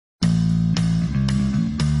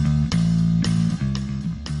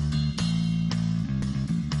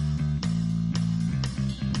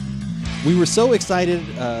We were so excited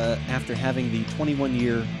after having the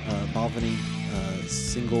 21-year Balvenie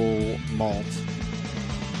single malt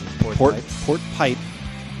port pipe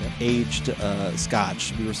aged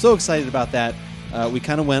Scotch. We were so excited about that. We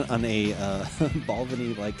kind of went on a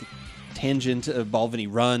Balvenie tangent, a Balvenie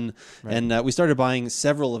run, and we started buying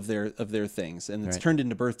several of their things, and it's turned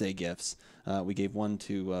into birthday gifts. We gave one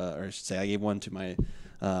to, or I should say, I gave one to my.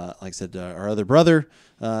 Like I said, our other brother,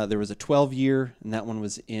 there was a 12-year, and that one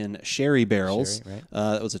was in sherry barrels. Sherry,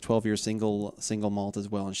 right. It was a 12-year single malt as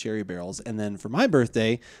well in sherry barrels. And then for my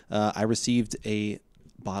birthday, I received a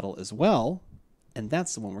bottle as well, and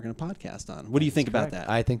that's the one we're going to podcast on. What do you think about that?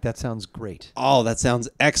 I think that sounds great. Oh, that sounds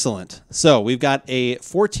excellent. So we've got a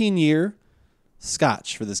 14-year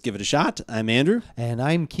Scotch for this Give It a Shot. I'm Andrew. And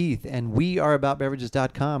I'm Keith, and we are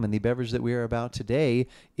AboutBeverages.com, and the beverage that we are about today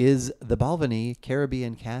is the Balvenie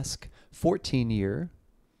Caribbean Cask 14-year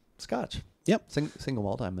Scotch. Yep. Single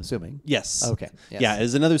malt, I'm assuming. Yes. Okay. Yes. Yeah, it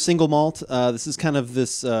is another single malt. This is kind of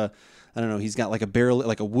this, I don't know, he's got like a barrel,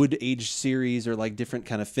 like a wood-aged series or like different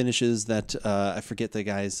kind of finishes that, I forget the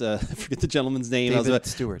guy's, I forget the gentleman's name. David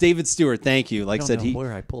Stewart. David Stewart, thank you. Like I said, I don't know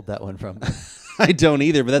where I pulled that one from. I don't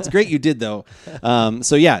either, but that's great you did, though.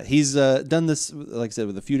 So, yeah, he's done this, like I said,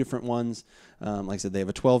 with a few different ones. Like I said, they have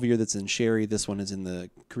a 12-year that's in sherry. This one is in the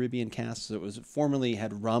Caribbean cask. So it was formerly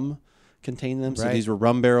had rum contain them. So these were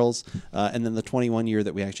rum barrels. And then the 21-year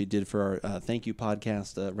that we actually did for our thank you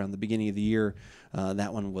podcast around the beginning of the year,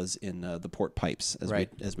 that one was in the port pipes,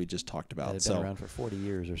 as we just talked about. That had been around for 40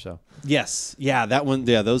 years or so. Yes. Yeah, that one,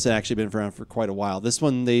 those had actually been around for quite a while. This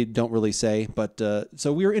one they don't really say, but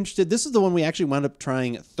so we were interested. This is the one we actually wound up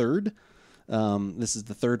trying third. This is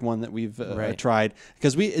the third one that we've tried,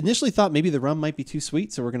 because we initially thought maybe the rum might be too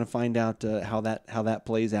sweet, so we're going to find out how that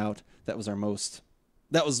plays out.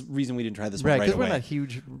 That was the reason we didn't try this one right away. Because we're not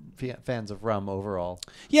huge fans of rum overall.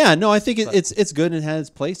 Yeah, no, I think it's good and it has its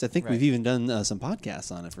place. I think we've even done some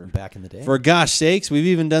podcasts on it for back in the day. For gosh sakes, we've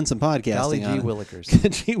even done some podcasting. Golly gee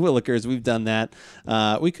willikers. Gee willikers, we've done that.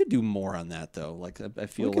 We could do more on that though. Like I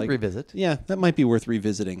feel we could revisit. Yeah, that might be worth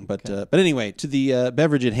revisiting. But anyway, to the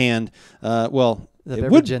beverage at hand. The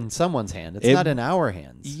beverage in someone's hand. It's not in our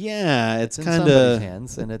hands. Yeah, it's in kind somebody's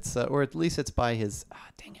hands, and it's or at least it's by his.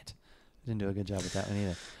 Dang it. Didn't do a good job with that one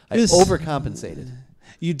either. I overcompensated.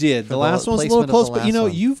 You did. The last one was a little close,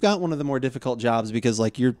 but you've got one of the more difficult jobs because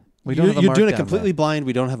like you're doing it completely blind.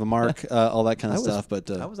 We don't have a mark, all that kind of stuff.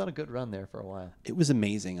 But I was on a good run there for a while. It was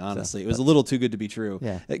amazing, honestly. It was a little too good to be true.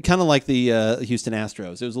 Yeah. Kind of like the Houston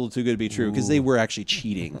Astros. It was a little too good to be true because they were actually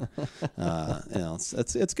cheating.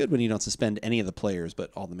 It's good when you don't suspend any of the players,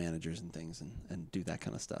 but all the managers and things and do that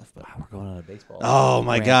kind of stuff. But we're going on a baseball. Oh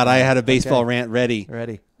my God, I had a baseball rant ready.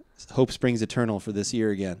 Ready. Hope springs eternal for this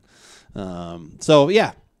year again. So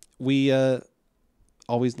yeah, we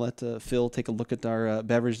always let Phil take a look at our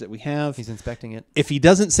beverage that we have. He's inspecting it. If he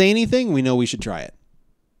doesn't say anything, we know we should try it.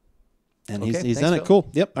 And he's done it. Phil. Cool.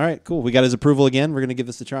 Yep. All right. Cool. We got his approval again. We're going to give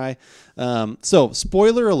this a try. So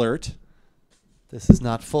spoiler alert. This is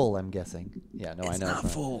not full, I'm guessing. Yeah. No, I know. It's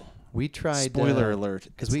not full. We tried. Spoiler alert.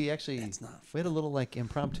 Because we had a little like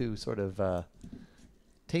impromptu sort of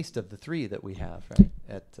taste of the three that we have, right?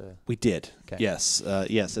 We did. Okay. Yes.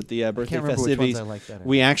 Yes. At the birthday festivities, I like that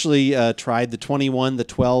we actually tried the 21, the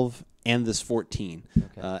 12, and this 14.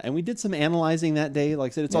 Okay. And we did some analyzing that day.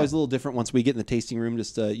 Like I said, it's always a little different once we get in the tasting room,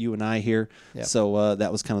 just you and I here. Yep. So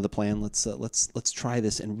that was kind of the plan. Let's try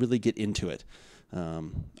this and really get into it.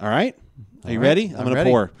 All right. Are you ready? I'm going to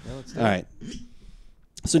pour. Yeah, let's do All right.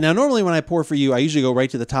 So now, normally when I pour for you, I usually go right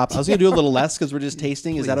to the top. I was going to do a little less because we're just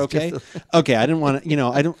tasting. Is that okay? Okay. I didn't want to.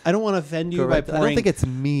 I don't want to offend you by pouring. I don't think it's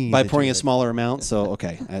me by pouring a smaller amount. So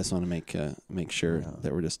okay, I just want to make sure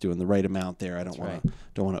that we're just doing the right amount there. I don't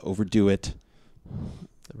want to overdo it.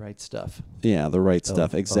 The right stuff. Yeah, the right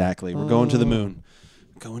stuff. Exactly. We're going to the moon.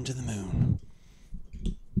 Going to the moon.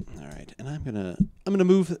 All right, and I'm gonna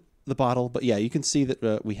move the bottle, but yeah, you can see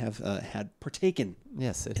that we have had partaken.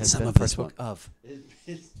 Yes, it has some been of this one.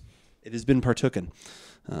 It has been partooken.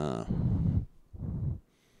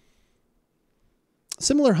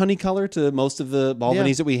 Similar honey color to most of the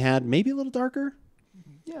Balvenies that we had. Maybe a little darker.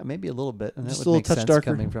 Yeah, maybe a little bit. And just that a would little make touch sense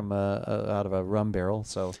darker coming from out of a rum barrel.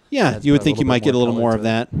 So yeah, you would think you might get a little more of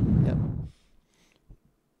that. Yep.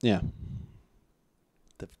 Yeah.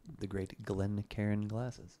 The great Glencairn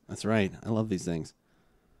glasses. That's right. I love these things.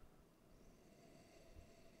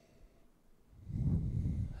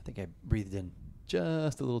 I think I breathed in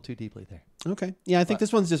just a little too deeply there. Okay. Yeah, I think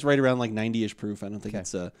this one's just right around like 90-ish proof. I don't think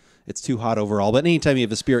it's too hot overall. But anytime you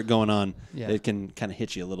have a spirit going on, it can kind of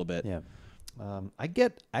hit you a little bit. Yeah. I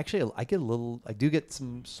do get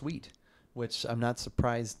some sweet which I'm not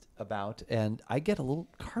surprised about. And I get a little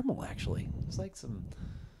caramel, actually. It's like some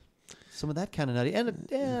of that kind of nutty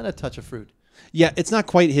and a touch of fruit. Yeah, it's not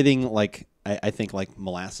quite hitting like I think like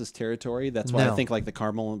molasses territory. That's why I think like the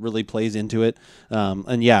caramel really plays into it.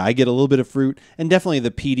 And yeah, I get a little bit of fruit and definitely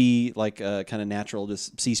the peaty like kind of natural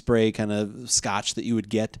just sea spray kind of Scotch that you would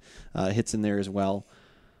get hits in there as well.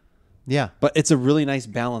 Yeah, but it's a really nice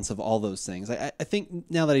balance of all those things. I think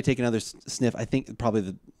now that I take another sniff, I think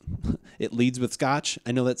probably it leads with Scotch.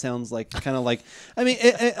 I know that sounds like kind of like I mean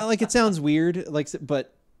it sounds weird like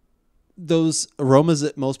but those aromas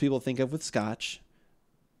that most people think of with Scotch,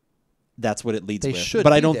 that's what it leads with. Should but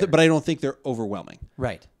be I don't. there. But I don't think they're overwhelming.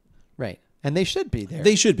 Right, and they should be there.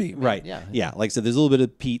 They should be right. Yeah. Like I said, there's a little bit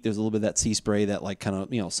of peat. There's a little bit of that sea spray, that like kind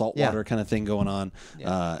of salt water kind of thing going on.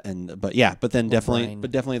 Yeah. But then definitely,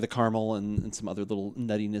 brine. the caramel and some other little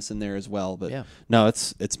nuttiness in there as well. But Yeah. no, it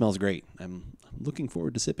smells great. I'm looking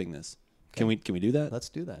forward to sipping this. Okay. Can we do that? Let's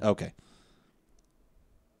do that. Okay.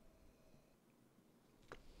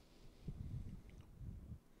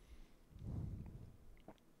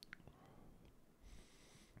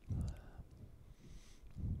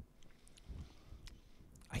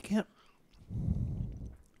 I can't.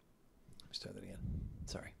 Let's try that again.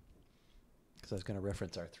 Sorry, because I was going to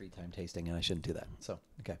reference our 3-time tasting, and I shouldn't do that. So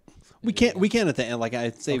okay, We can at the end. Like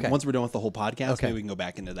I'd say, Okay. once we're done with the whole podcast, Okay. maybe we can go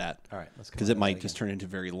back into that. All right, let's go Because on it that might again. just turn into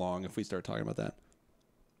very long if we start talking about that.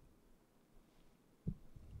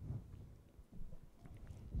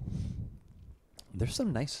 There's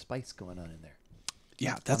some nice spice going on in there.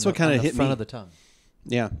 Yeah, that's On what the- kind on of the hit front me. of the tongue.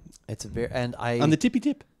 Yeah, It's a on the tippy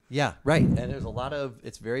tip. Yeah, right. And there's a lot of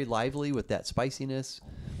it's very lively with that spiciness.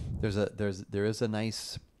 There is a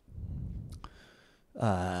nice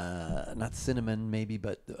not cinnamon maybe,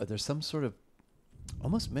 but there's some sort of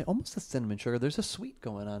almost a cinnamon sugar. There's a sweet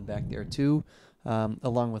going on back there too,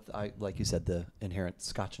 along with like you said, the inherent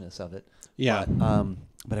scotchness of it. Yeah.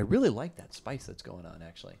 But I really like that spice that's going on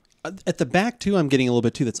actually. At the back too, I'm getting a little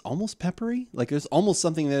bit too. That's almost peppery. Like there's almost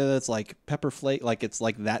something there that's like pepper flake. Like it's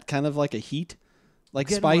like that kind of like a heat, like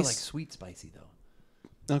Getting spice. more like sweet spicy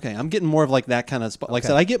though. Okay, I'm getting more of like that kind of. Like I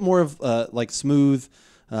said, I get more of like smooth.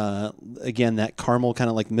 Again, that caramel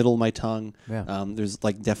kind of like middle of my tongue. Yeah. There's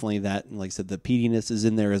like definitely that. Like I said, the peatiness is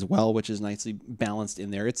in there as well, which is nicely balanced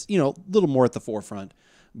in there. It's a little more at the forefront,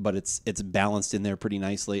 but it's balanced in there pretty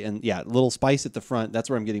nicely. And yeah, little spice at the front. That's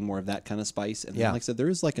where I'm getting more of that kind of spice. And then, like I said, there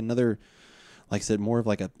is like another, like I said, more of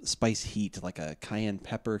like a spice heat, like a cayenne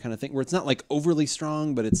pepper kind of thing, where it's not like overly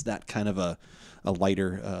strong, but it's that kind of a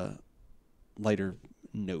lighter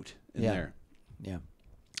note in there. Yeah.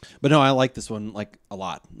 But no, I like this one like a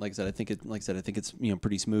lot. Like I said, I think it's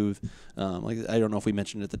pretty smooth. Like I don't know if we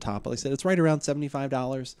mentioned it at the top, but like I said, it's right around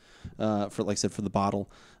 $75 for like I said for the bottle,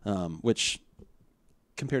 which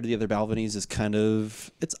compared to the other Balvenies is kind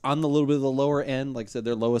of it's on the little bit of the lower end. Like I said,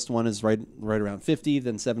 their lowest one is right around 50,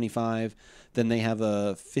 then 75. Then they have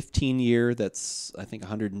a 15-year that's I think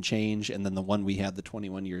 100 and change, and then the one we had, the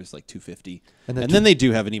 21 year, is like 250. And then they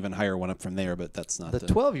do have an even higher one up from there, but that's not The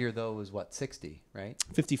 12-year though was what, 60, right?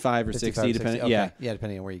 55 or 60, 60, depending. okay. Yeah,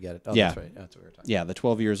 depending on where you get it. Oh, Yeah. that's right. That's what we were talking. Yeah, the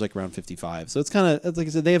 12 years like around 55. So it's kind of like I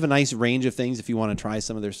said, they have a nice range of things if you want to try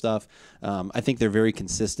some of their stuff. I think they're very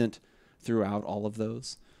consistent throughout all of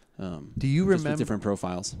those. Do you just with remember different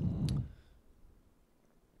profiles?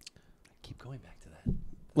 Keep going back to that.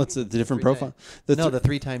 What's the different Three-time- profile? the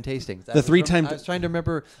 3-time tastings. the 3-time I was trying to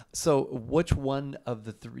remember. So, which one of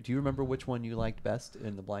the three? Do you remember which one you liked best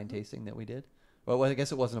in the blind tasting that we did? Well, I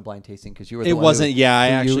guess it wasn't a blind tasting because you were. The It one wasn't. Who, Yeah, I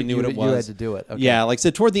who actually you, knew what it was. You had to do it. Okay. Yeah, like I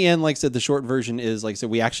said, toward the end, like I said, the short version is like I said,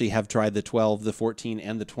 we actually have tried the 12, the 14,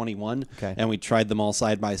 and the 21. Okay. And we tried them all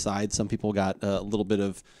side by side. Some people got a little bit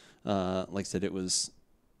of, like I said, it was.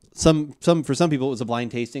 For some people it was a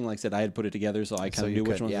blind tasting. Like I said, I had put it together, so I kind of knew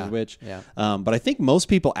which one was which. Yeah. But I think most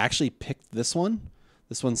people actually picked this one.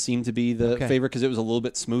 This one seemed to be the favorite because it was a little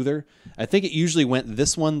bit smoother. I think it usually went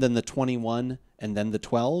this one, then the 21, and then the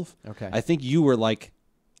 12. Okay. I think you were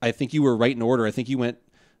right in order. I think you went.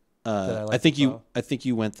 I think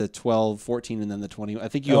you went the 12, 14, and then the 20. I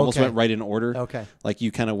think you almost went right in order. Okay. Like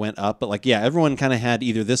you kind of went up, but like yeah, everyone kind of had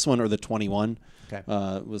either this one or the 21. Okay.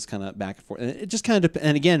 Was kind of back and forth, and it just kind of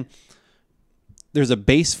and again, there's a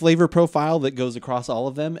base flavor profile that goes across all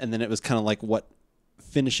of them, and then it was kind of like what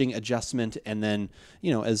finishing adjustment, and then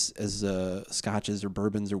as scotches or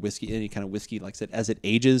bourbons or whiskey, any kind of whiskey, like I said, as it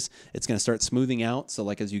ages, it's going to start smoothing out. So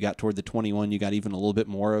like as you got toward the 21, you got even a little bit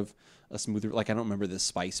more of a smoother. Like I don't remember this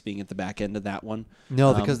spice being at the back end of that one.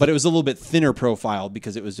 No, because but it was a little bit thinner profile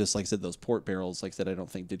because it was just like I said, those port barrels. Like I said, I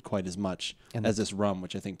don't think did quite as much as this rum,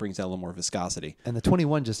 which I think brings out a little more viscosity. And the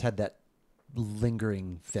 21 just had that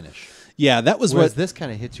lingering finish. Yeah, that was Whereas what. this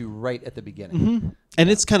kind of hits you right at the beginning. And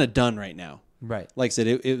it's kind of done right now. Right. Like I said,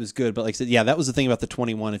 it was good, but like I said, yeah, that was the thing about the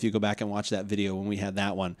 21. If you go back and watch that video when we had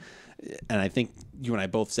that one, and I think you and I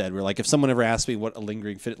both said we're like, if someone ever asked me what a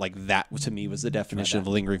lingering fit, like that to me was the definition of a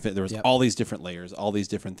lingering fit. There was all these different layers, all these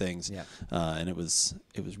different things, and it was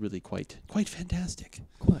really quite fantastic.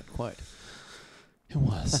 Quite. It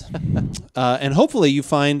was. And hopefully you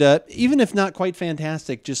find, even if not quite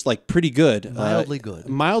fantastic, just like pretty good. Mildly good.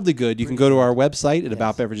 Mildly good. You can go to our website at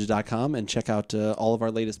AboutBeverages.com and check out all of our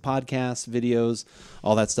latest podcasts, videos.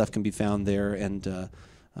 All that stuff can be found there. And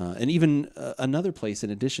even another place in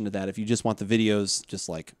addition to that, if you just want the videos, just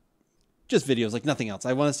videos, like nothing else.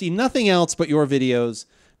 I want to see nothing else but your videos.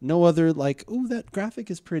 No other like, ooh, that graphic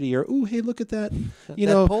is pretty, or ooh, hey, look at that,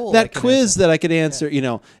 that quiz that I could answer.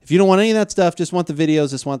 Yeah. If you don't want any of that stuff, just want the videos,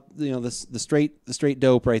 just want the straight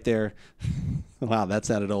dope right there. Wow, that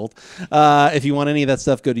sounded old. If you want any of that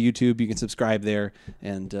stuff, go to YouTube. You can subscribe there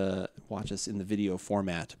and watch us in the video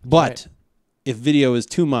format. But if video is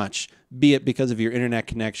too much, be it because of your internet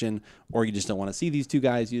connection, or you just don't want to see these two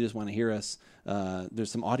guys, you just want to hear us.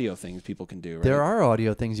 There's some audio things people can do, right? There are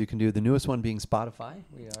audio things you can do. The newest one being Spotify.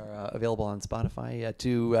 We are available on Spotify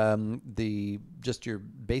to just your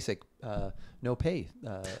basic no pay.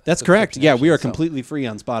 That's correct. Yeah, we are completely free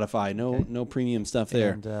on Spotify. No premium stuff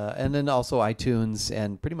there. And then also iTunes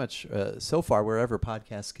and pretty much so far wherever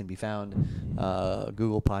podcasts can be found,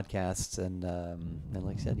 Google Podcasts and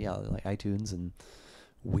like I said, like iTunes and.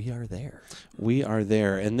 We are there. We are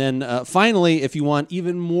there. And then finally, if you want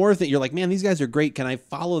even more you're like, man, these guys are great. Can I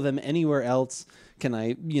follow them anywhere else? Can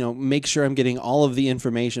I, make sure I'm getting all of the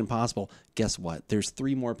information possible? Guess what? There's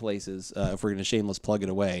 3 more places. If we're going to shameless plug it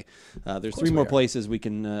away, there's 3 more places we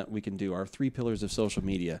can do our 3 pillars of social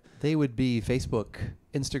media. They would be Facebook,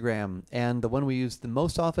 Instagram, and the one we use the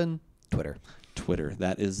most often, Twitter. Twitter.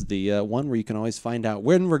 That is the one where you can always find out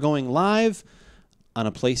when we're going live. On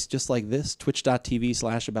a place just like this,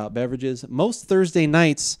 twitch.tv/AboutBeverages, most Thursday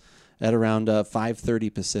nights at around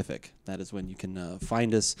 5:30 Pacific. That is when you can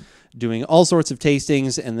find us doing all sorts of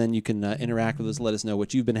tastings, and then you can interact with us, let us know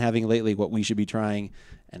what you've been having lately, what we should be trying,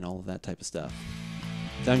 and all of that type of stuff.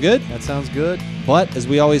 Sound good? That sounds good. But, as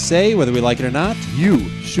we always say, whether we like it or not, you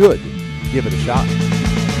should give it a shot.